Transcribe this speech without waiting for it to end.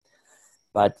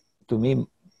But to me,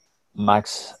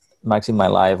 max in my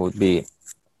life would be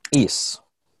ease,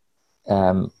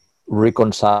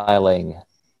 reconciling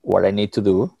what I need to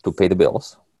do to pay the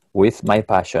bills with my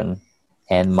passion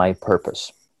and my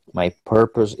purpose. My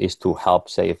purpose is to help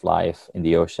save life in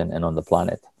the ocean and on the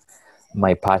planet.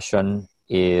 My passion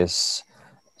is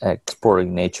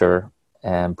exploring nature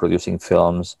and producing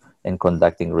films and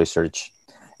conducting research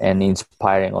and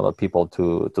inspiring other people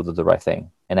to do the right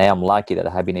thing. And I am lucky that I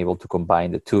have been able to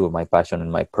combine the two, my passion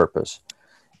and my purpose,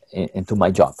 into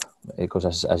my job.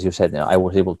 Because as you said, I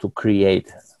was able to create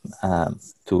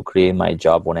my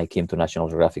job when I came to National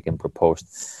Geographic and proposed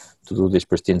to do this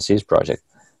Pristine Seas project.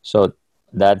 So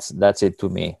that's it to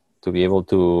me, to be able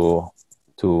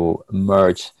to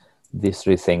merge these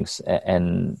three things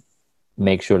and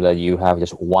make sure that you have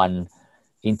just one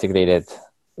integrated,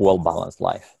 well-balanced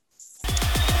life.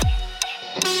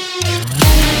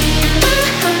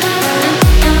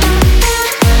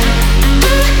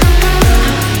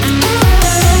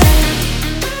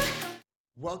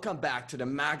 Welcome back to the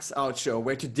Max Out Show,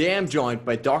 where today I'm joined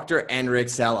by Dr. Enric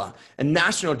Sella, a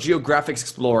National Geographic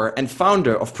explorer and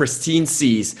founder of Pristine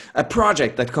Seas, a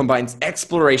project that combines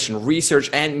exploration, research,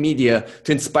 and media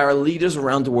to inspire leaders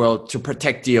around the world to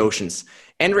protect the oceans.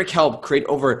 Enric helped create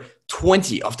over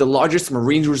 20 of the largest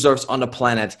marine reserves on the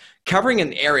planet, covering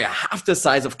an area half the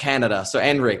size of Canada. So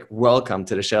Enric, welcome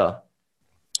to the show.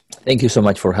 Thank you so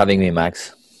much for having me,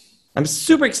 Max. I'm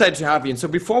super excited to have you. And so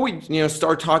before we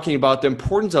start talking about the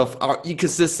importance of our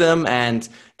ecosystem and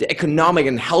the economic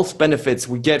and health benefits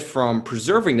we get from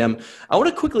preserving them, I want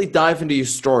to quickly dive into your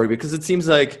story, because it seems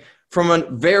like from a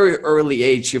very early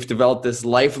age, you've developed this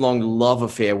lifelong love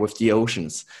affair with the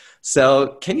oceans.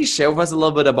 So can you share with us a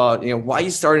little bit about why you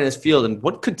started in this field and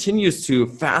what continues to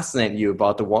fascinate you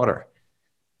about the water?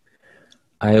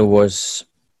 I was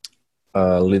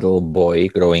a little boy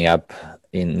growing up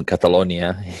in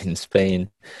Catalonia, in Spain,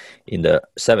 in the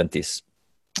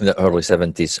early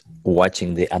 70s,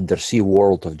 watching the undersea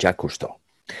world of Jacques Cousteau.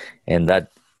 And that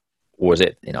was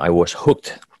it. I was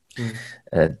hooked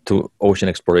to ocean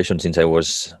exploration since I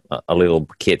was a little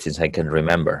kid, since I can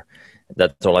remember.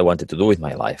 That's all I wanted to do with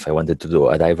my life. I wanted to do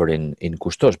a diver in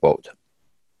Cousteau's boat.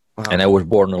 Wow. And I was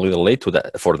born a little late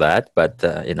for that, but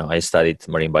I studied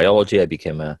marine biology. I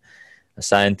became a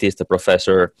scientist, a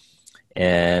professor.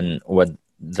 And what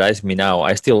drives me now,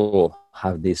 I still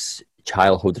have this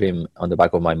childhood dream on the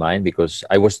back of my mind, because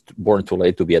I was born too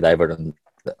late to be a diver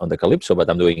on the Calypso, but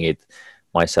I'm doing it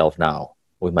myself now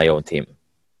with my own team.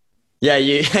 Yeah,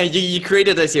 you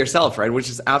created this yourself, right? Which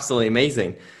is absolutely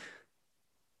amazing.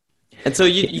 And so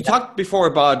you talked before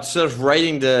about sort of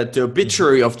writing the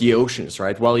obituary of the oceans,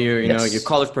 right? While you're you're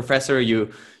college professor, you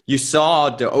saw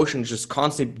the oceans just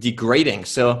constantly degrading.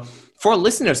 So for our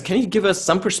listeners, can you give us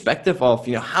some perspective of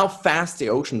how fast the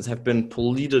oceans have been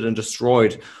polluted and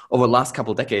destroyed over the last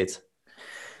couple of decades?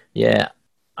 Yeah,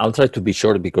 I'll try to be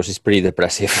short because it's pretty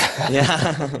depressive.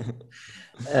 Yeah.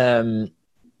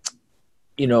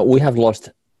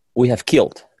 We have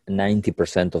killed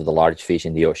 90% of the large fish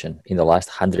in the ocean in the last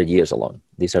 100 years alone.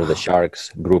 These are the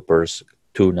sharks, groupers,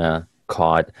 tuna,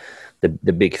 cod,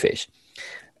 the big fish.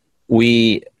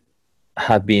 We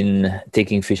have been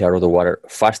taking fish out of the water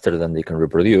faster than they can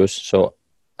reproduce. So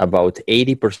about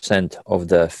 80% of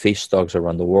the fish stocks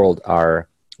around the world are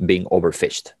being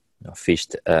overfished,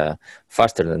 fished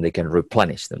faster than they can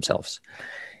replenish themselves.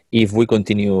 If we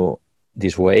continue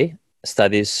this way,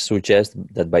 studies suggest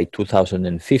that by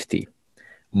 2050,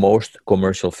 most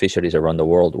commercial fisheries around the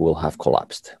world will have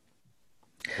collapsed.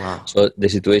 Wow. So the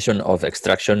situation of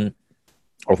extraction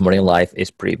of marine life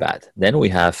is pretty bad. Then we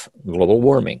have global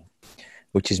warming,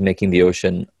 which is making the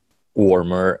ocean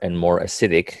warmer and more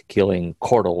acidic, killing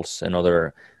corals and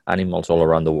other animals all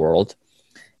around the world,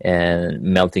 and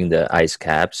melting the ice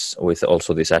caps with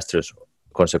also disastrous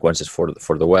consequences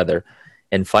for the weather.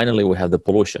 And finally, we have the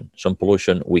pollution. Some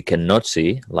pollution we cannot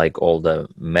see, like all the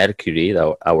mercury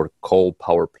that our coal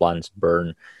power plants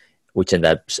burn, which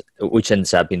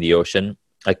ends up in the ocean,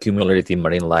 accumulated in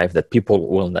marine life that people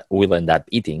will end up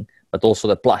eating, but also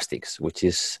the plastics, which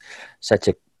is such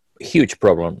a huge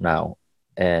problem now.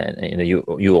 And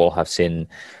you all have seen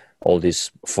all these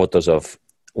photos of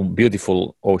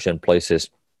beautiful ocean places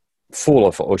full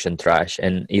of ocean trash.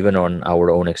 And even on our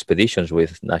own expeditions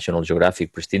with National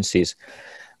Geographic Pristine Seas,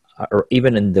 or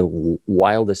even in the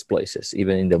wildest places,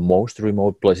 even in the most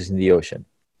remote places in the ocean,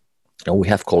 and we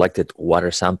have collected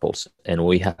water samples and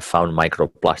we have found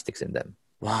microplastics in them.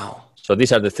 Wow. So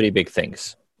these are the three big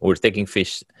things. We're taking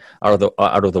fish out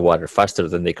of the water faster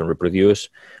than they can reproduce.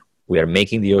 We are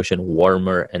making the ocean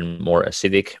warmer and more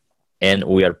acidic, and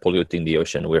we are polluting the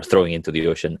ocean. We're throwing into the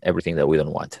ocean everything that we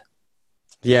don't want.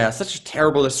 Yeah, such a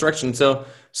terrible destruction.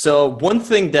 So one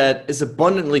thing that is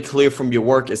abundantly clear from your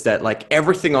work is that like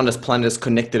everything on this planet is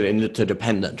connected and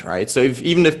interdependent, right? So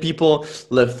even if people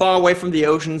live far away from the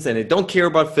oceans and they don't care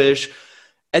about fish,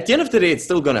 at the end of the day, it's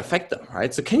still going to affect them,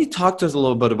 right? So can you talk to us a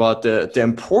little bit about the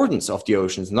importance of the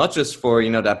oceans, not just for,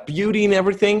 that beauty and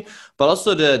everything, but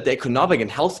also the economic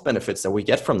and health benefits that we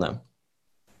get from them?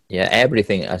 Yeah,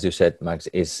 everything, as you said, Max,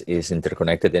 is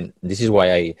interconnected. And this is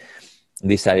why I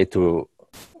decided to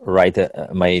write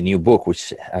my new book,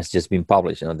 which has just been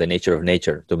published, The Nature of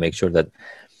Nature, to make sure that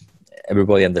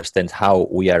everybody understands how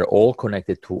we are all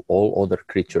connected to all other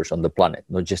creatures on the planet,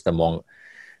 not just among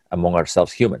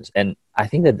ourselves humans. And I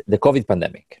think that the COVID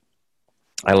pandemic,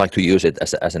 I like to use it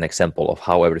as an example of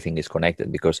how everything is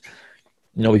connected, because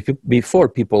before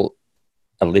people,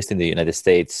 at least in the United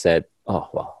States, said, oh,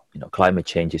 well, climate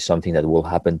change is something that will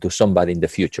happen to somebody in the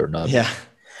future, not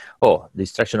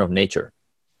destruction of nature.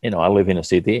 I live in a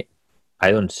city. I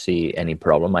don't see any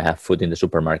problem. I have food in the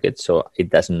supermarket, so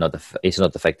it's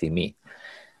not affecting me.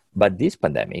 But this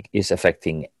pandemic is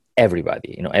affecting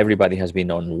everybody. Everybody has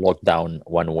been on lockdown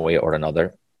one way or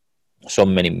another. So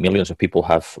many millions of people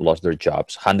have lost their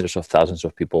jobs. Hundreds of thousands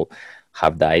of people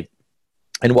have died.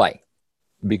 And why?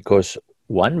 Because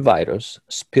one virus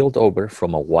spilled over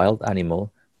from a wild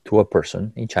animal to a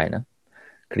person in China,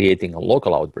 creating a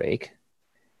local outbreak.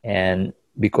 And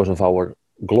because of our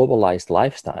globalized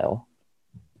lifestyle,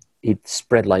 it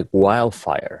spread like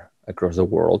wildfire across the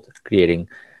world, creating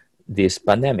this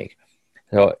pandemic.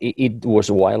 So it was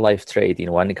wildlife trade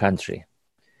in one country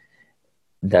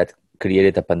that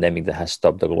created a pandemic that has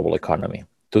stopped the global economy.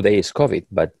 Today is COVID,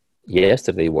 but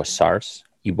yesterday was SARS,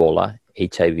 Ebola,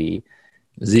 HIV,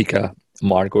 Zika,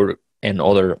 Marburg, and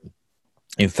other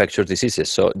infectious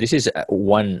diseases. So this is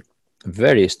one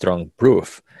very strong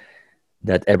proof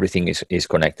that everything is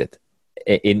connected.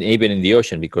 Even in the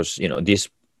ocean, because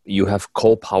you have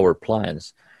coal power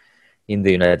plants in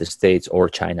the United States or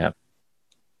China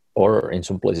or in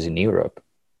some places in Europe,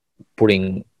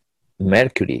 putting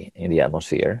mercury in the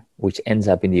atmosphere, which ends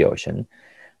up in the ocean,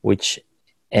 which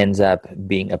ends up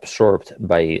being absorbed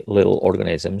by little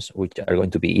organisms, which are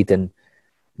going to be eaten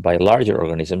by larger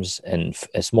organisms and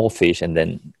small fish, and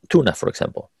then tuna, for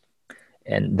example.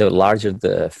 And the larger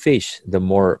the fish, the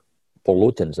more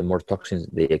pollutants, the more toxins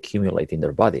they accumulate in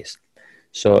their bodies.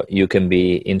 So you can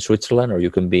be in Switzerland or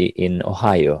you can be in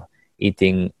Ohio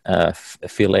eating a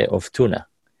fillet of tuna,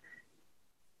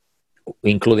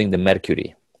 including the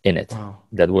mercury in it. Wow.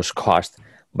 That was caused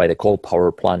by the coal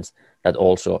power plants that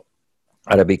also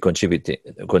are a big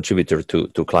contributor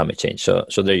to climate change. So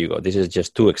there you go. This is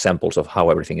just two examples of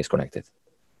how everything is connected.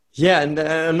 Yeah, and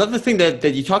another thing that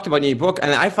you talked about in your book,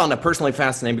 and I found that personally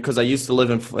fascinating because I used to live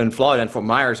in Florida and Fort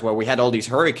Myers, where we had all these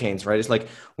hurricanes, right? It's like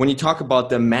when you talk about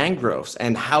the mangroves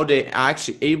and how they are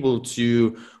actually able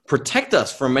to protect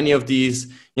us from many of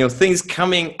these, things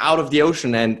coming out of the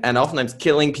ocean and oftentimes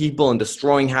killing people and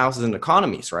destroying houses and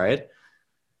economies, right?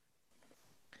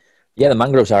 Yeah, the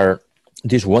mangroves are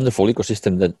this wonderful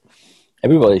ecosystem that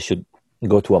everybody should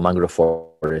go to a mangrove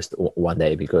forest one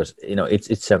day, because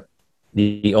it's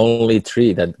the only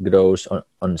tree that grows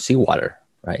on seawater,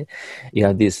 right? You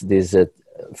have this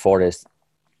forest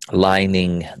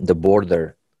lining the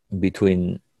border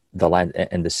between the land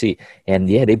and the sea, and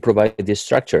they provide this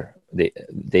structure.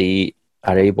 They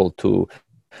are able to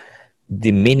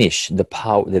diminish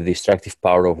the destructive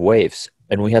power of waves,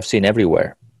 and we have seen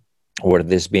everywhere where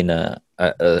there's been a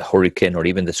hurricane or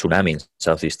even the tsunami in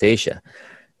Southeast Asia.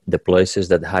 The places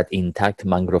that had intact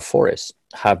mangrove forests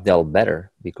have dealt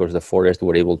better because the forests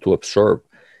were able to absorb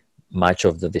much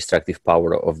of the destructive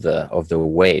power of the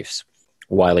waves.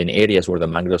 While in areas where the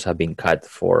mangroves have been cut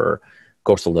for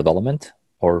coastal development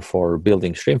or for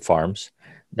building shrimp farms,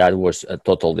 that was a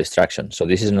total destruction. So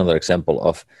this is another example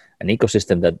of an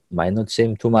ecosystem that might not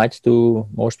seem too much to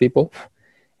most people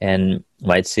and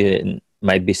might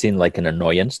be seen like an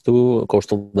annoyance to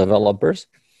coastal developers.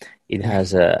 It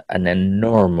has an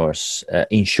enormous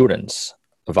insurance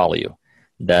value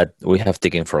that we have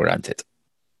taken for granted.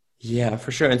 Yeah,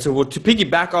 for sure. And so to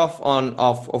piggyback off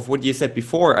of what you said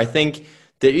before, I think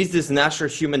there is this natural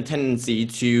human tendency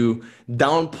to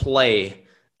downplay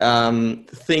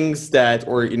things that,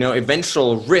 or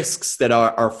eventual risks that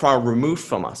are far removed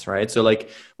from us, right? So like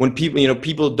when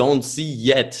people don't see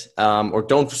yet or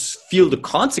don't feel the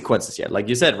consequences yet, like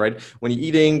you said, right? When you're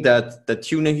eating that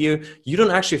tuna here, you don't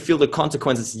actually feel the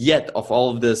consequences yet of all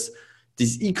of these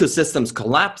ecosystems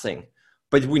collapsing,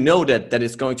 but we know that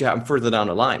it's going to happen further down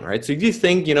the line, right? So do you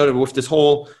think that with this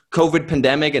whole COVID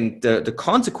pandemic and the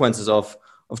consequences of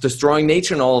destroying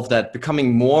nature and all of that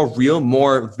becoming more real,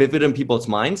 more vivid in people's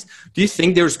minds, do you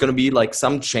think there's going to be like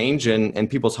some change in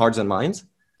people's hearts and minds?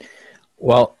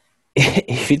 Well,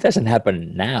 if it doesn't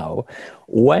happen now,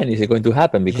 when is it going to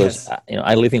happen? Because Yes.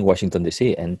 I live in Washington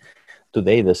D.C. and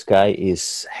today the sky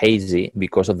is hazy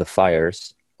because of the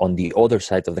fires on the other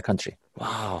side of the country.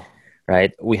 Wow.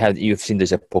 Right? You've seen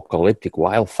these apocalyptic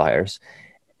wildfires,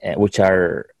 which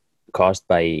are caused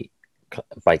by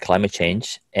climate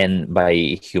change and by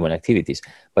human activities.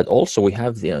 But also we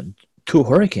have two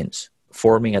hurricanes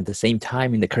forming at the same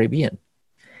time in the Caribbean.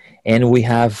 And we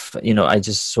have, I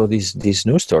just saw this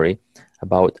news story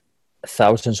about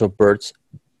thousands of birds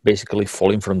basically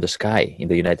falling from the sky in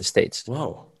the United States.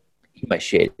 Whoa.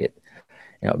 Emaciated,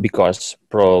 because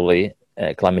probably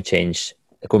climate change,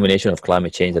 a combination of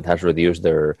climate change that has reduced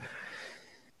their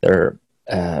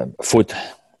food,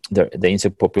 the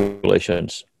insect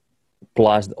populations,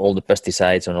 plus all the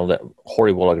pesticides and all the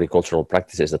horrible agricultural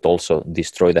practices that also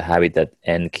destroy the habitat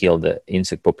and kill the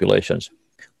insect populations,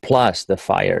 plus the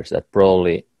fires that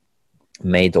probably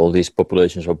made all these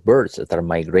populations of birds that are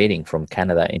migrating from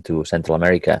Canada into Central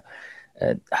America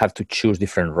have to choose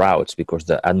different routes because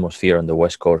the atmosphere on the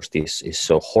West Coast is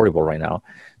so horrible right now.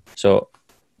 So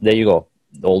there you go.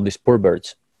 All these poor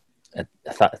birds,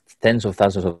 tens of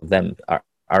thousands of them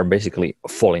are basically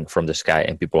falling from the sky,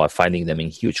 and people are finding them in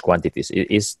huge quantities.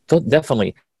 It is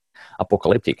definitely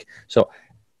apocalyptic. So,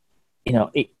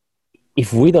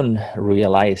 if we don't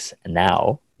realize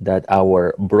now that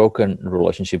our broken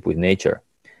relationship with nature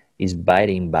is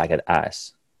biting back at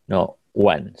us,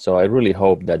 when? So I really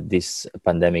hope that this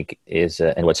pandemic is,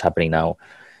 and what's happening now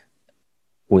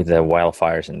with the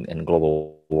wildfires and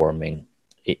global warming,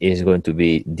 is going to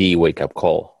be the wake-up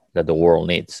call that the world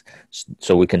needs,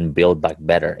 so we can build back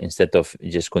better instead of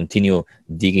just continue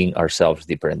digging ourselves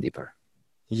deeper and deeper.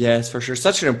 Yes, for sure.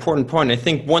 Such an important point. I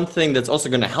think one thing that's also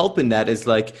going to help in that is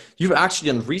like you've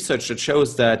actually done research that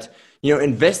shows that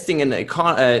investing in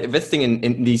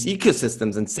these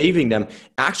ecosystems and saving them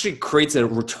actually creates a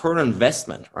return on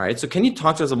investment, right? So can you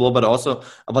talk to us a little bit also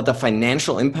about the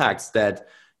financial impacts that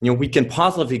we can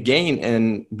positively gain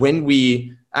and when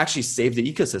we actually save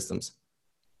the ecosystems?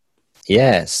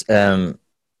 Yes.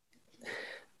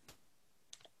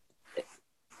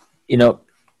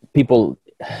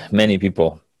 Many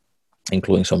people,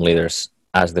 including some leaders,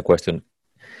 ask the question,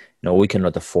 we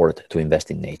cannot afford to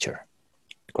invest in nature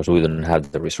because we don't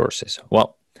have the resources.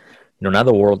 Well, now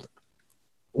the world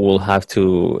will have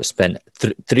to spend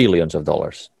trillions of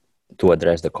dollars to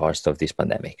address the cost of this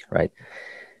pandemic, right?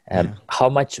 How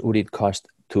much would it cost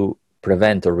to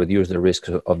prevent or reduce the risks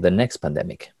of the next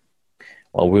pandemic?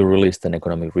 Well, we released an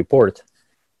economic report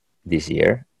this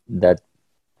year that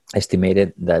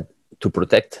estimated that to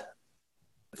protect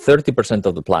 30%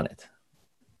 of the planet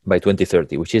by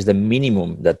 2030, which is the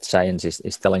minimum that science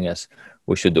is telling us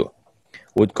we should do,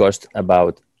 would cost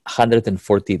about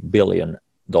 $140 billion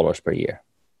per year.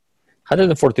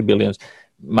 140 billion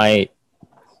might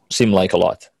seem like a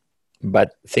lot,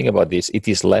 but think about this. It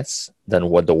is less than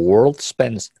what the world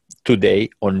spends today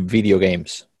on video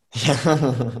games.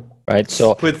 Right?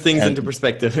 So put things into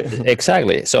perspective.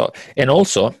 Exactly. So, and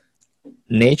also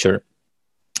nature,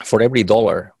 for every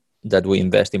dollar that we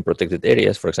invest in protected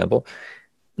areas, for example,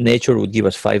 nature would give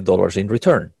us $5 in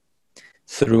return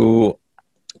through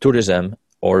tourism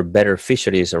or better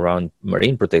fisheries around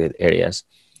marine protected areas,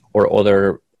 or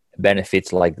other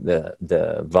benefits like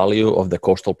the value of the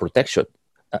coastal protection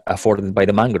afforded by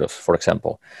the mangroves, for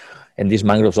example. And these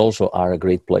mangroves also are a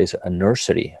great place, a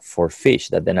nursery for fish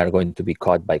that then are going to be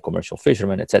caught by commercial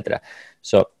fishermen, etc.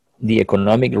 So the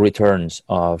economic returns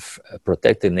of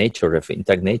protected nature, of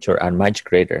intact nature, are much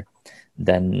greater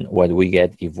than what we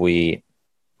get if we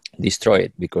destroy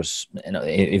it. Because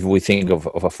if we think of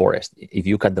a forest, if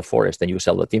you cut the forest and you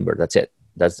sell the timber, that's it.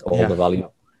 That's all the value.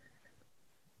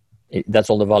 That's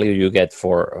all the value you get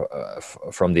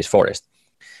from this forest.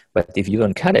 But if you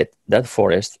don't cut it, that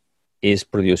forest is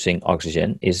producing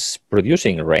oxygen, is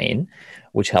producing rain,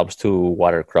 which helps to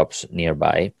water crops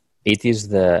nearby. It is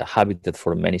the habitat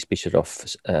for many species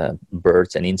of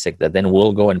birds and insects that then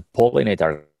will go and pollinate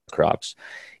our crops.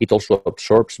 It also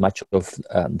absorbs much of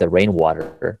the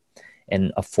rainwater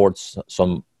and affords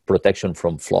some protection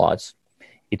from floods.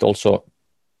 It also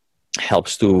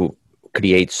helps to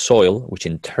create soil, which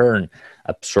in turn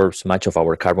absorbs much of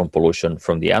our carbon pollution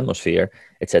from the atmosphere,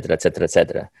 etc., etc.,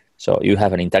 etc. So you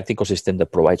have an intact ecosystem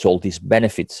that provides all these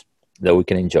benefits that we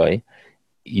can enjoy.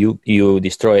 You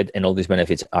destroy it, and all these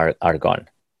benefits are gone.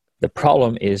 The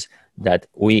problem is that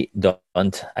we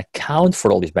don't account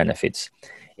for all these benefits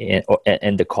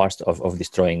and the cost of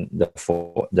destroying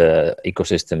the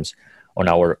ecosystems on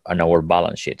our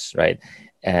balance sheets, right?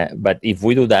 But if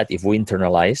we do that, if we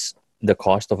internalize the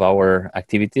cost of our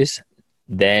activities,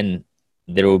 then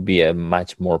there will be a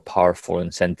much more powerful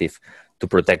incentive to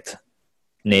protect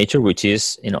nature, which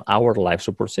is our life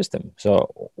support system.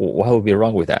 So what would be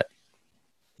wrong with that?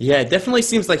 Yeah, it definitely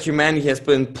seems like humanity has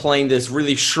been playing this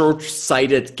really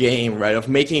short-sighted game, right? Of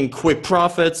making quick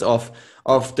profits, of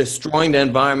destroying the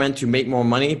environment to make more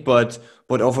money, but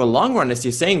over a long run, as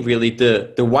you're saying, really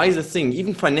the wisest thing,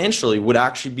 even financially, would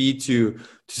actually be to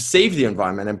save the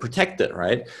environment and protect it,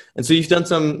 right? And so you've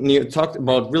done you talked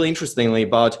about really interestingly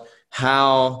about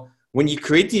how when you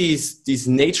create these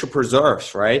nature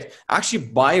preserves, right, actually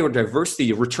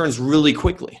biodiversity returns really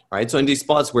quickly, right? So in these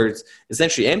spots where it's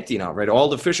essentially empty now, right, all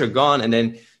the fish are gone, and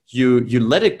then you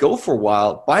let it go for a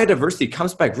while, biodiversity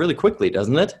comes back really quickly,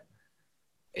 doesn't it?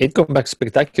 It comes back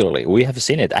spectacularly. We have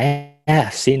seen it. I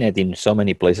have seen it in so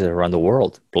many places around the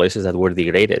world, places that were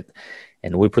degraded,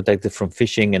 and we protected from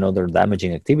fishing and other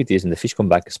damaging activities, and the fish come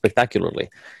back spectacularly.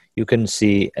 You can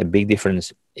see a big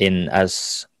difference in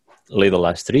as little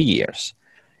as 3 years.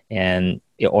 And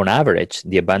on average,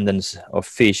 the abundance of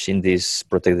fish in these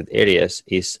protected areas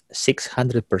is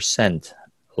 600%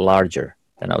 larger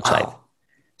than outside. Wow.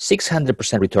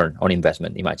 600% return on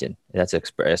investment. Imagine that's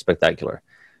spectacular.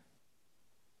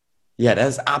 Yeah,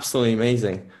 that's absolutely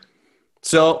amazing.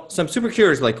 So I'm super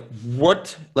curious,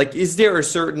 is there a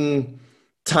certain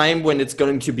time when it's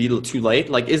going to be too late?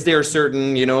 Like, is there a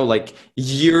certain, like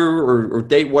year or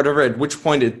date, whatever, at which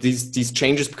point these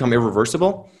changes become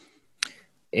irreversible?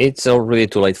 It's already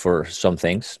too late for some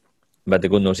things, but the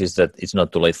good news is that it's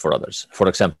not too late for others. For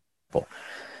example,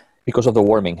 because of the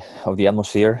warming of the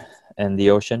atmosphere and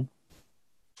the ocean,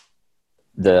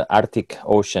 the Arctic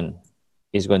Ocean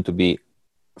is going to be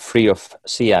free of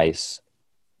sea ice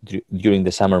during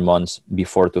the summer months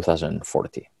before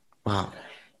 2040. Wow.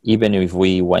 Even if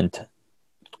we went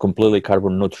completely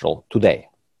carbon neutral today,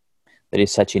 there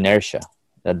is such inertia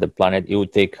that it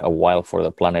would take a while for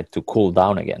the planet to cool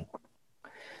down again.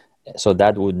 So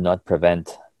that would not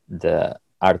prevent the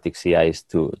Arctic sea ice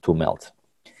to melt.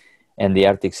 And the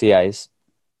Arctic sea ice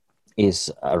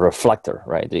is a reflector,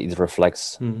 right? It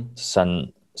reflects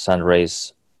sun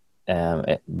rays.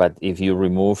 But if you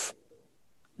remove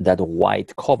that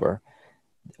white cover,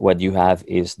 what you have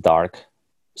is dark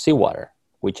seawater,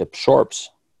 which absorbs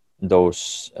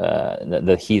those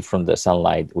the heat from the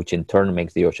sunlight, which in turn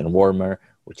makes the ocean warmer,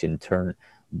 which in turn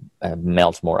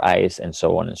melts more ice, and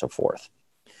so on and so forth.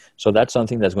 So that's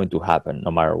something that's going to happen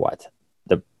no matter what.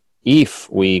 If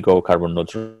we go carbon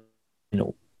neutral,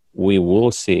 we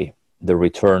will see the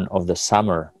return of the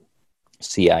summer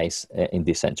sea ice in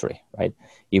this century, right?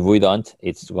 If we don't,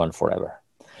 it's gone forever.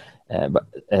 But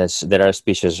there are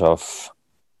species of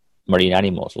marine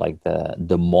animals like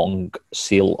the monk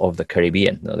seal of the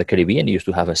Caribbean. The Caribbean used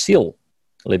to have a seal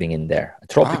living in there, a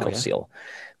tropical seal,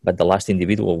 but the last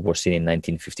individual was seen in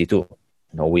 1952.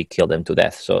 We killed them to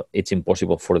death, so it's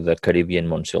impossible for the Caribbean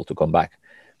monk seal to come back.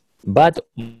 But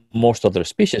most other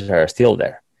species are still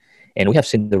there, and we have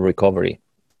seen the recovery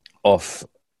of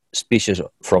species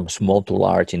from small to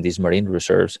large in these marine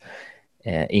reserves,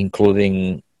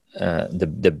 including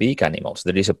the big animals.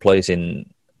 There is a place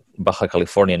in Baja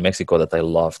California in Mexico that I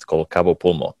loved called Cabo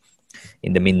Pulmo.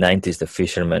 In the mid-90s,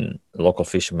 the local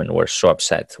fishermen were so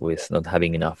upset with not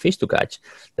having enough fish to catch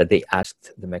that they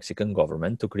asked the Mexican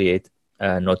government to create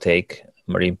a no-take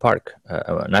marine park,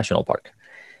 a national park.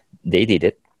 They did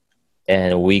it,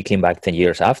 and we came back 10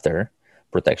 years after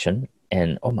protection,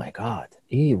 and oh my God,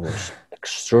 it was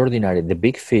extraordinary. The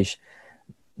big fish,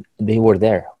 they were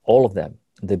there, all of them,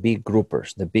 the big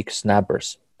groupers, the big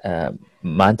snappers,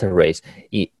 manta rays,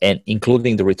 and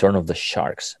including the return of the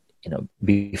sharks.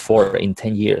 Before, in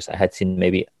 10 years, I had seen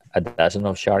maybe a dozen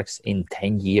of sharks in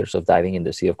 10 years of diving in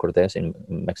the Sea of Cortez in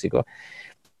Mexico.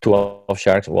 12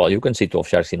 sharks. Well, you can see 12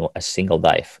 sharks in a single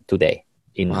dive today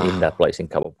in that place in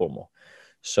Cabo Pulmo.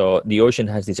 So the ocean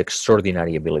has this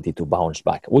extraordinary ability to bounce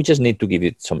back. We just need to give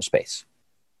it some space.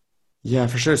 Yeah,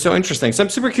 for sure. So interesting. So I'm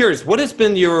super curious. What has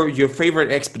been your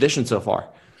favorite expedition so far?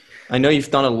 I know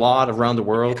you've done a lot around the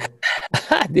world.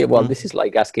 Well, this is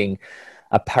like asking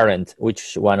a parent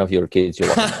which one of your kids you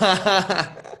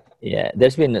love. Yeah,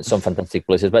 there's been some fantastic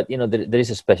places, but there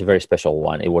is a very special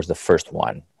one. It was the first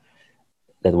one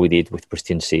that we did with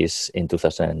Pristine Seas in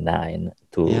 2009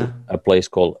 to a place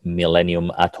called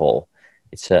Millennium Atoll.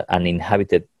 It's an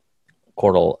inhabited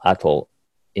coral atoll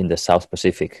in the South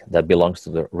Pacific that belongs to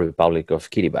the Republic of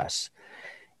Kiribati.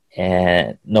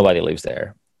 And nobody lives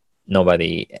there.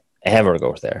 Nobody ever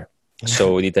goes there.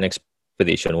 So we did an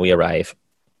expedition. We arrived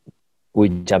we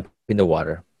jump in the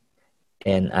water,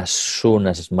 and as soon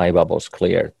as my bubbles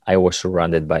cleared, I was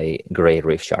surrounded by gray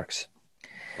reef sharks.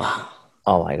 Wow.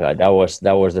 Oh my God, that was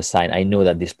the sign. I knew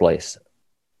that this place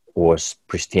was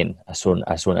pristine as soon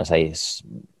as I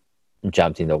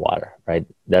jumped in the water. Right,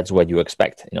 that's what you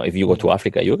expect. If you go to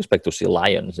Africa, you expect to see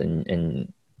lions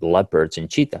and leopards and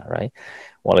cheetah. Right.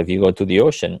 Well, if you go to the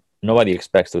ocean, nobody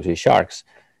expects to see sharks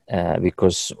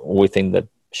because we think that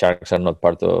sharks are not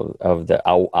part of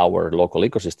our local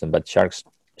ecosystem, but sharks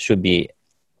should be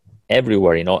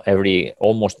everywhere.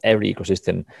 Almost every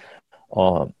ecosystem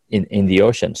in the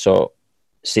ocean. So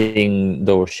seeing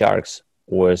those sharks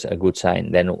was a good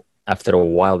sign. Then after a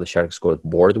while, the sharks got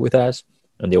bored with us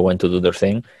and they went to do their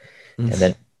thing. And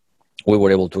then we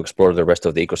were able to explore the rest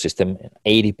of the ecosystem.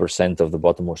 80% of the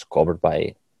bottom was covered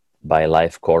by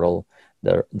live coral.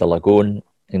 The lagoon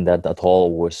in that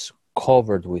atoll was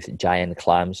covered with giant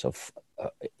clams of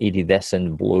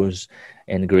iridescent blues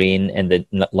and green. And the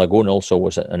lagoon also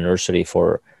was a nursery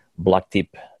for blacktip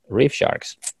reef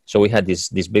sharks. So we had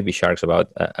these baby sharks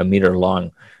about a meter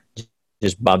long,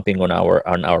 just bumping on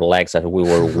our legs as we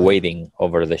were wading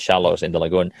over the shallows in the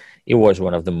lagoon. It was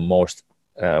one of the most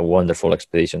wonderful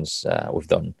expeditions we've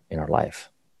done in our life.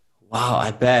 Wow,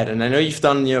 I bet. And I know you've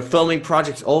done, filming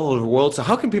projects all over the world. So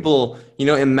how can people,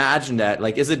 imagine that?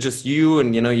 Like, is it just you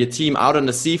and, your team out on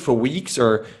the sea for weeks,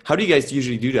 or how do you guys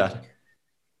usually do that?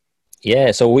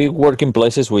 Yeah, so we work in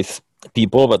places with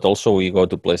people, but also we go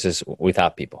to places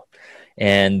without people.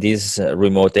 And these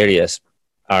remote areas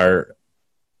are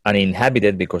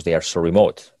uninhabited because they are so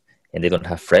remote and they don't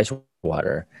have fresh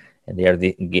water and they are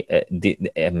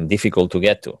difficult to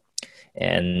get to.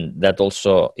 And that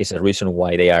also is a reason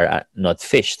why they are not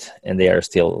fished and they are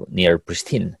still near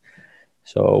pristine.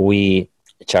 So we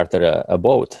charter a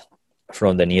boat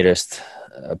from the nearest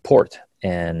port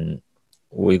and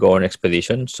we go on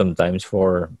expedition sometimes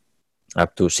for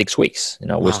up to 6 weeks. We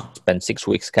Wow. spend 6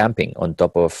 weeks camping on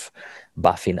top of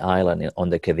Baffin Island on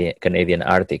the Canadian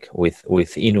Arctic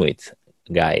with Inuit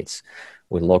guides,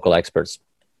 with local experts.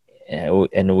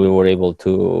 And we were able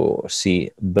to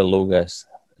see belugas,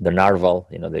 the narwhal,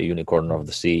 the unicorn of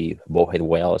the sea, bowhead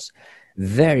whales,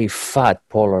 very fat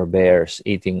polar bears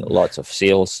eating lots of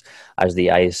seals as the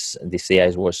sea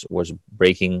ice was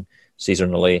breaking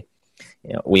seasonally.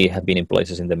 We have been in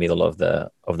places in the middle of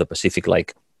the Pacific,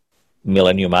 like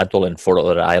Millennium Atoll and 4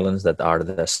 other islands that are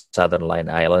the Southern Line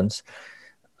Islands,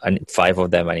 and 5 of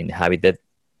them uninhabited,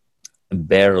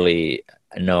 barely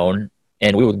known.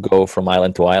 And we would go from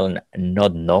island to island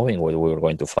not knowing what we were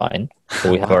going to find.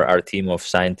 So we have Wow. our team of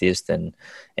scientists and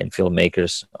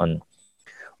filmmakers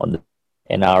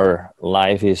and our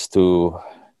life is to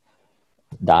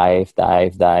dive,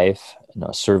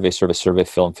 survey,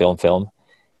 film,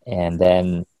 and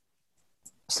then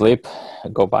sleep,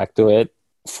 go back to it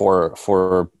for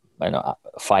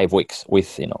 5 weeks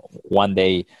with 1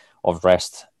 day of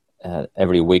rest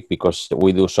every week, because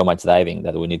we do so much diving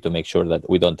that we need to make sure that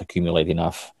we don't accumulate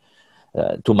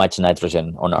too much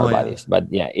nitrogen on our Oh, yeah. bodies. But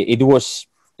yeah, it was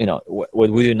what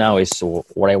we do now is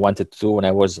what I wanted to do when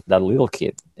I was that little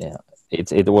kid. Yeah,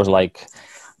 it was like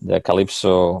the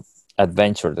Calypso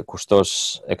adventure, the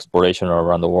Cousteau's exploration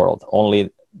around the world.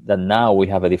 Only that now we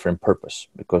have a different purpose,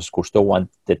 because Cousteau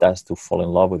wanted us to fall in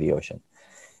love with the ocean,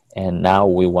 and now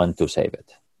we want to save it.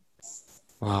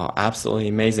 Wow, absolutely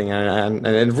amazing. And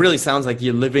it really sounds like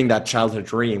you're living that childhood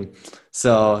dream.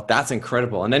 So that's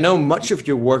incredible. And I know much of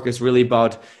your work is really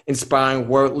about inspiring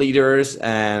world leaders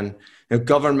and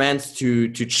governments to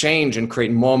change and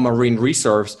create more marine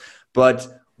reserves. But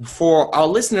for our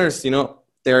listeners,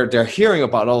 they're hearing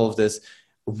about all of this.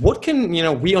 What can,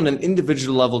 we on an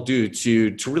individual level do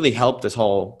to really help this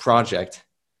whole project?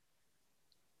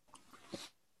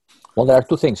 Well, there are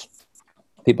 2 things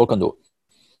people can do.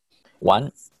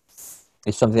 One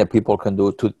is something that people can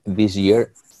do this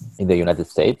year in the United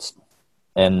States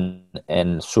and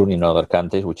soon in other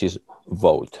countries, which is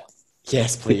vote.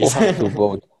 Yes, People please. have to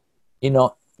vote.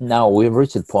 Now we've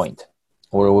reached a point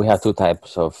where we have 2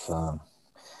 types of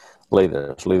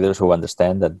leaders who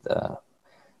understand that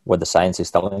what the science is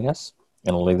telling us,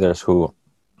 and leaders who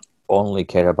only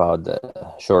care about the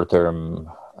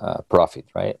short-term profit,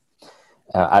 right?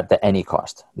 At any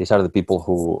cost. These are the people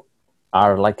who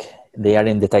are like they are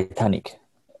in the Titanic,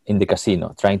 in the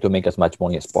casino, trying to make as much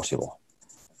money as possible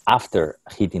after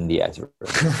hitting the iceberg.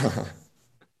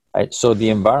 Right? So the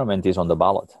environment is on the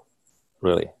ballot,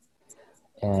 really.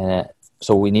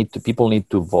 So people need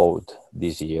to vote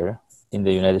this year in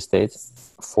the United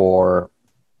States for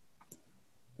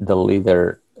the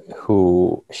leader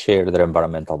who share their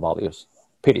environmental values,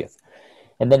 period.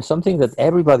 And then something that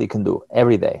everybody can do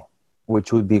every day,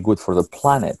 which would be good for the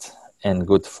planet and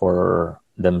good for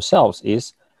themselves,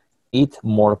 is eat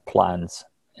more plants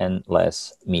and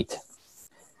less meat.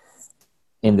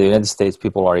 In the United States,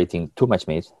 people are eating too much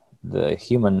meat. The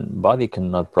human body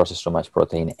cannot process so much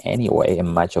protein anyway,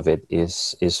 and much of it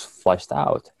is flushed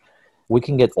out. We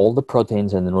can get all the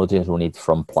proteins and the nutrients we need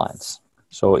from plants.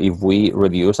 So if we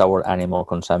reduce our animal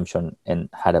consumption and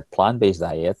had a plant-based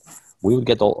diet, we would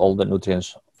get all the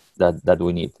nutrients that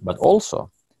we need. But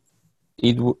also,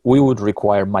 we would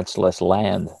require much less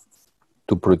land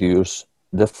to produce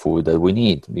the food that we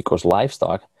need, because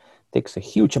livestock takes a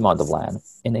huge amount of land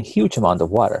and a huge amount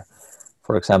of water.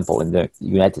 For example, in the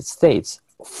United States,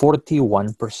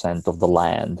 41% of the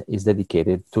land is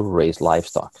dedicated to raise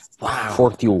livestock. Wow.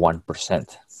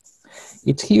 41%.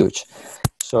 It's huge.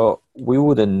 So we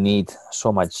wouldn't need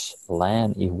so much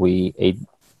land if we ate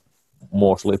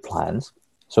mostly plants.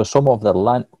 So some of the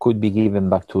land could be given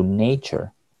back to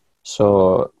nature.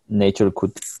 So nature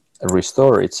could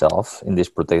restore itself in these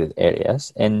protected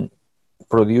areas and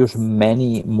produce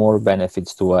many more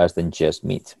benefits to us than just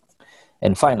meat.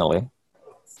 And finally,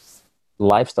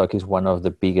 livestock is one of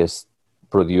the biggest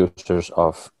producers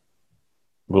of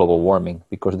global warming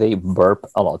because they burp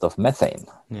a lot of methane.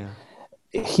 Yeah.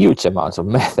 Huge amounts of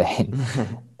methane.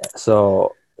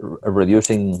 So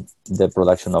reducing the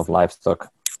production of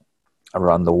livestock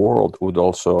around the world would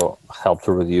also help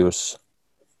to reduce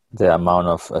the amount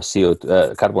of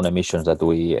CO2, carbon emissions that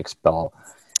we expel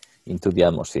into the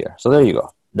atmosphere. So there you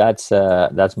go. That's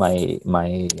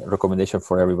my recommendation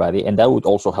for everybody, and that would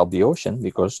also help the ocean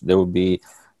because there would be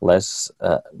less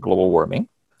global warming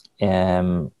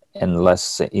and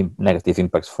less negative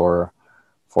impacts for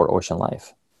ocean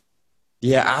life.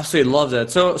 Yeah, absolutely love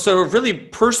that. So a really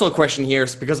personal question here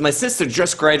is because my sister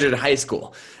just graduated high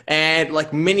school, and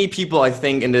like many people, I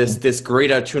think in this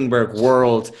Greta Thunberg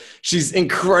world, she's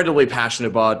incredibly passionate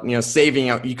about saving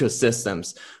our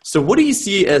ecosystems. So what do you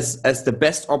see as the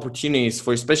best opportunities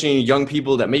for especially young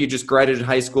people that maybe just graduated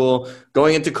high school,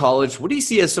 going into college? What do you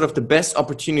see as sort of the best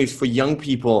opportunities for young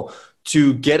people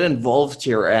to get involved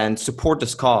here and support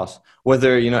this cause,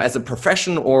 whether as a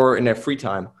profession or in their free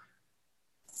time?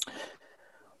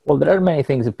 Well, there are many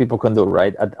things that people can do,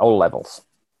 right, at all levels.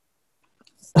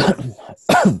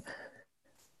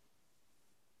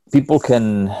 People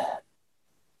can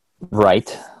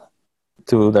write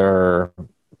to their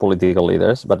political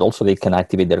leaders, but also they can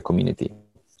activate their community.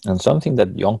 And something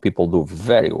that young people do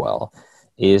very well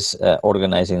is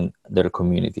organizing their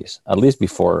communities, at least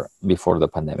before the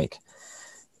pandemic,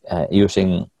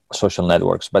 using social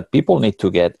networks. But people need to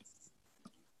get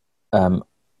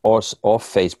off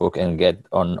Facebook and get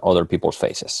on other people's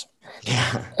faces.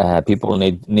 Yeah. People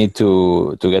need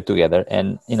to get together,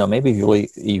 and maybe if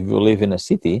you live in a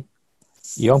city,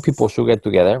 young people should get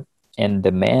together and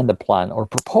demand a plan or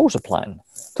propose a plan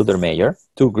to their mayor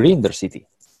to green their city.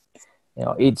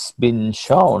 It's been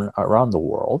shown around the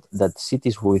world that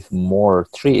cities with more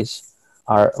trees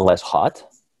are less hot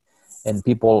and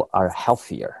people are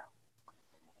healthier,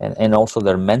 and also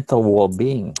their mental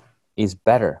well-being is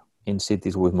better in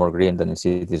cities with more green than in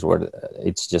cities where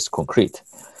it's just concrete.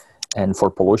 And for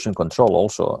pollution control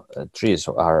also, trees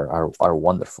are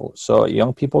wonderful. So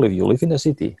young people, if you live in a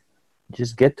city,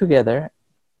 just get together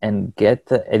and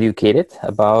get educated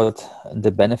about the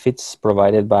benefits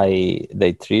provided by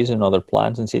the trees and other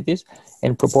plants in cities,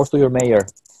 and propose to your mayor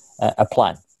a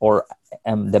plan or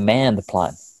demand a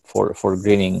plan for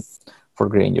greening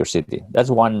your city.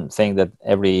 That's one thing that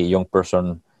every young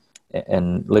person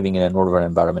and living in an urban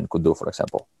environment could do, for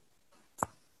example.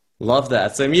 Love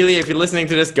that. So Emilia, if you're listening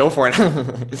to this, go for it.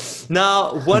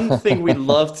 Now, one thing we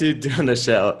love to do on the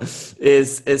show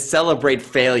is celebrate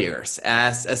failures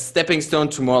as a stepping stone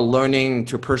to more learning,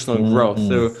 to personal growth.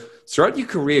 So throughout your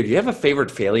career, do you have a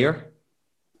favorite failure?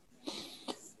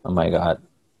 Oh my God.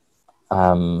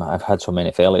 I've had so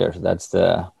many failures. That's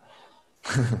the...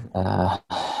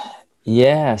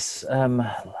 yes.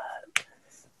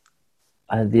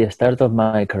 At the start of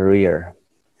my career,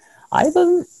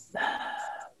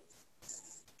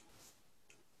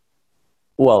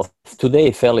 well,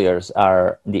 today failures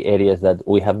are the areas that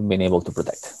we haven't been able to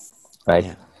protect, right?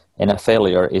 Yeah. And a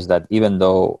failure is that even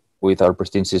though with our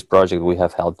Pristine Seas project, we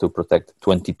have helped to protect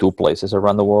 22 places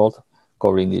around the world,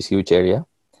 covering this huge area,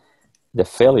 the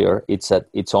failure,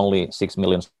 it's only 6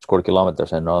 million square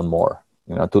kilometers and not more.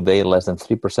 Today, less than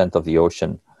 3% of the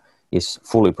ocean is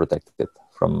fully protected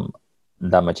from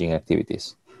damaging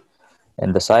activities.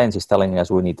 And the science is telling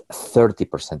us we need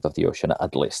 30% of the ocean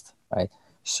at least, right?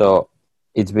 So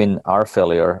it's been our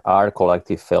failure, our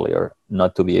collective failure,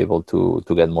 not to be able to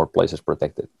get more places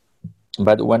protected.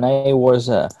 But when I was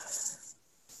a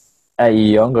a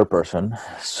younger person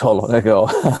so long ago.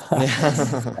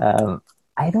 Yeah.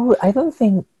 I don't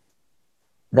think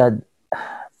that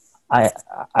I,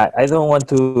 I don't want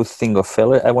to think of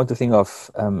failure. I want to think of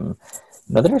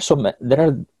no. There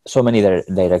are so many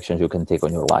directions you can take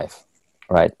on your life,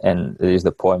 right? And there is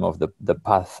the poem of the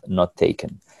path not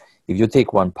taken. If you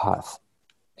take one path,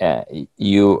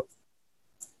 you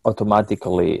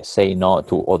automatically say no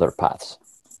to other paths.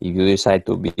 If you decide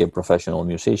to be a professional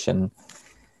musician,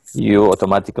 you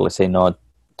automatically say no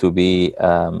to be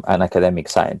an academic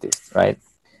scientist, right?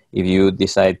 If you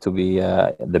decide to be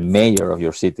the mayor of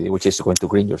your city, which is going to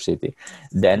green your city,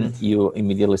 then you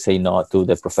immediately say no to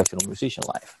the professional musician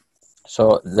life.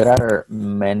 So there are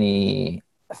many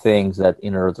things that,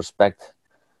 in retrospect,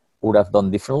 would have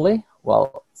done differently.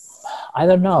 Well, I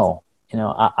don't know.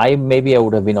 I maybe I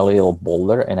would have been a little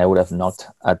bolder and I would have knocked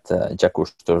at Jacques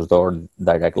Cousteau's door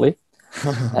directly.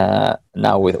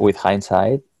 Now with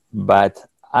hindsight, but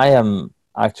I am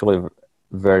actually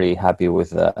very happy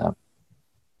with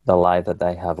the life that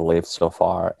I have lived so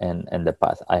far and the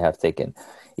path I have taken.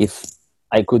 If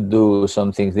I could do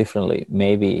some things differently,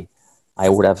 maybe I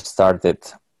would have started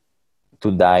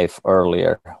to dive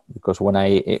earlier, because when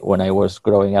I was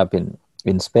growing up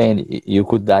in Spain, you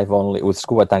could dive only with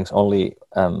scuba tanks only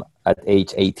at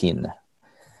age 18.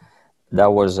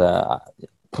 That was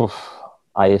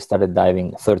I started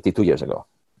diving 32 years ago,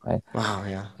 right? Wow,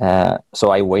 yeah. So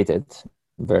I waited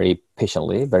very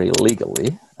patiently, very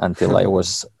legally, until I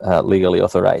was legally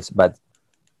authorized. But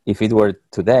if it were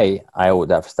today, I would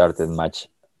have started much,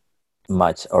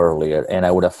 much earlier, and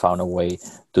I would have found a way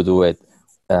to do it.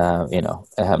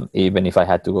 Even if I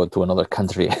had to go to another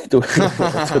country to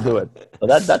do it. So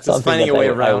that's Just something finding that a way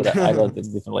I around. would do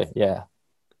differently. Yeah.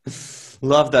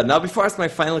 Love that. Now, before I ask my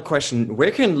final question,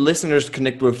 where can listeners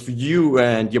connect with you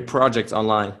and your projects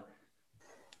online?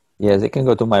 Yes, they can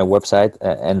go to my website,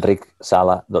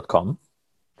 enricsala.com.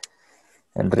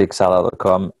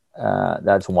 enricsala.com.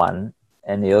 That's one.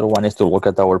 And the other one is to look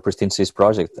at our Pristine Seas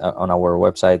project on our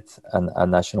website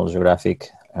and National Geographic.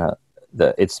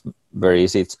 It's very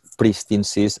easy. It's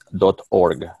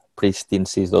pristineseas.org.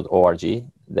 pristineseas.org.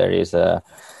 There is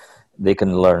they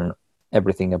can learn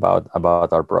everything about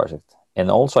our project. And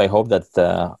also, I hope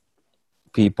that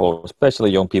people,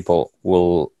 especially young people,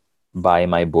 will buy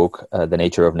my book, The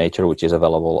Nature of Nature, which is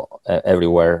available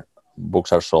everywhere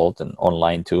books are sold and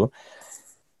online too.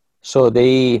 So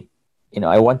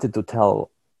I wanted to tell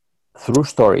through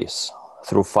stories,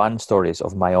 through fun stories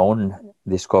of my own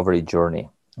discovery journey,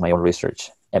 my own research,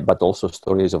 but also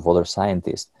stories of other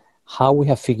scientists, how we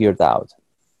have figured out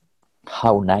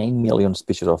how 9 million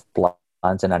species of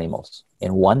plants and animals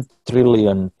and 1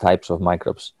 trillion types of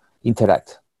microbes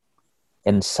interact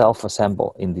and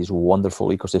self-assemble in these wonderful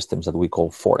ecosystems that we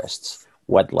call forests,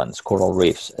 wetlands, coral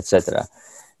reefs, etc.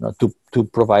 To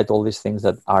provide all these things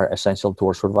that are essential to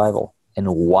our survival, and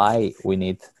why we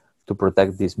need to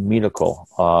protect this miracle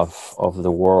of the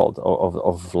world,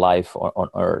 of life on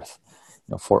Earth,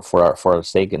 for our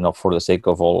sake and not for the sake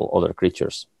of all other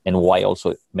creatures, and why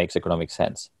also it makes economic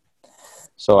sense.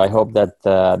 So I hope that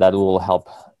that will help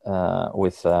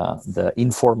with the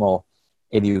informal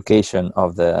education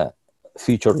of the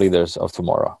future leaders of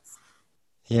tomorrow.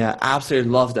 Yeah,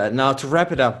 absolutely love that. Now, to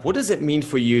wrap it up, what does it mean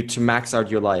for you to max out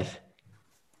your life?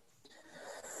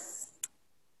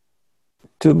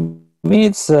 To me,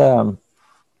 it's a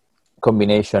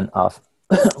combination of,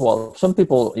 well, some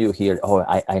people you hear, oh,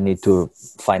 I need to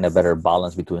find a better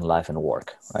balance between life and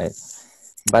work, right?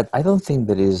 But I don't think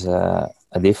there is a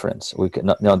difference.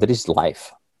 No, there is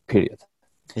life, period.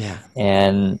 Yeah.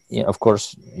 And of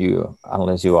course,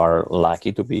 unless you are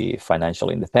lucky to be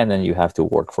financially independent, you have to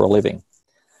work for a living.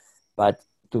 But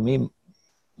to me,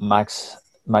 max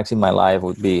in my life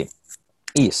would be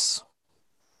ease,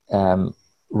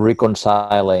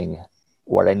 reconciling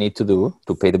what I need to do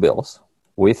to pay the bills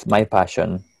with my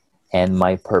passion and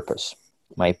my purpose.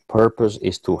 My purpose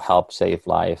is to help save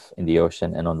life in the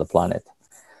ocean and on the planet.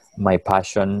 My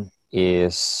passion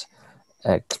is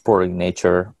exploring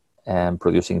nature and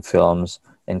producing films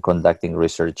and conducting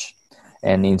research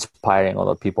and inspiring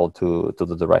other people to do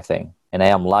the right thing. And I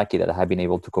am lucky that I have been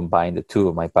able to combine the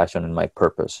two, my passion and my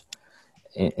purpose,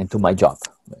 into my job.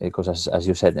 Because as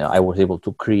you said, I was able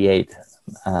to create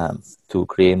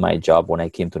my job when I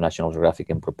came to National Geographic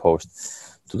and proposed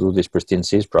to do this Pristine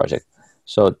Seas project.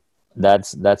 So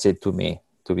that's it to me,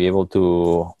 to be able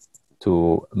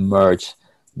to merge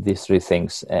these three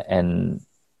things and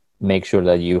make sure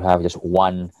that you have just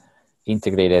one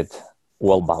integrated,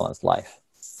 well-balanced life.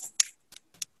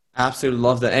 Absolutely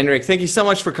love that. Enric, thank you so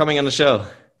much for coming on the show.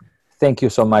 Thank you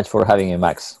so much for having me,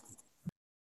 Max.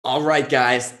 All right,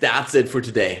 guys, that's it for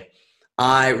today.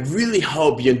 I really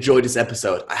hope you enjoyed this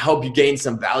episode. I hope you gained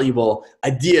some valuable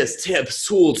ideas, tips,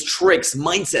 tools, tricks,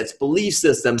 mindsets, belief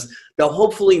systems that will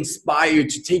hopefully inspire you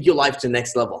to take your life to the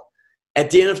next level. At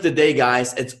the end of the day,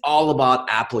 guys, it's all about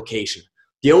application.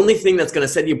 The only thing that's going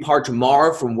to set you apart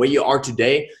tomorrow from where you are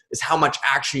today is how much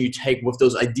action you take with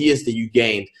those ideas that you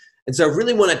gained. And so I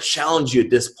really want to challenge you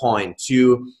at this point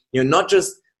to, not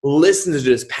just listen to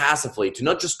this passively, to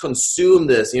not just consume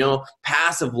this,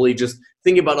 passively, just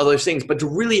thinking about other things, but to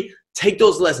really take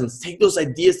those lessons, take those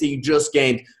ideas that you just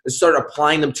gained and start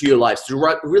applying them to your lives,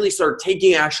 to really start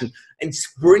taking action and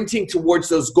sprinting towards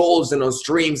those goals and those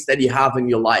dreams that you have in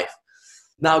your life.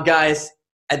 Now, guys,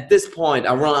 at this point,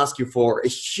 I want to ask you for a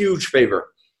huge favor.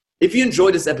 If you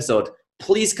enjoyed this episode,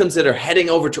 please consider heading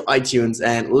over to iTunes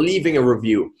and leaving a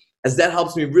review, as that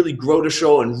helps me really grow the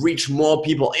show and reach more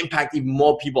people, impact even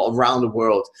more people around the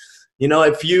world.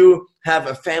 If you have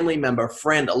a family member, a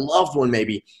friend, a loved one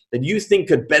maybe that you think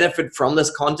could benefit from this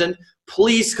content,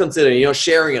 please consider,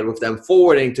 sharing it with them,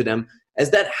 forwarding to them, as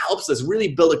that helps us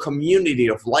really build a community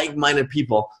of like-minded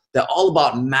people that are all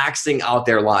about maxing out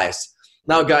their lives.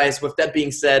 Now, guys, with that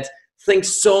being said,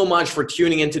 thanks so much for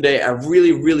tuning in today. I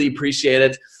really, really appreciate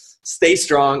it. Stay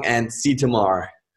strong and see you tomorrow.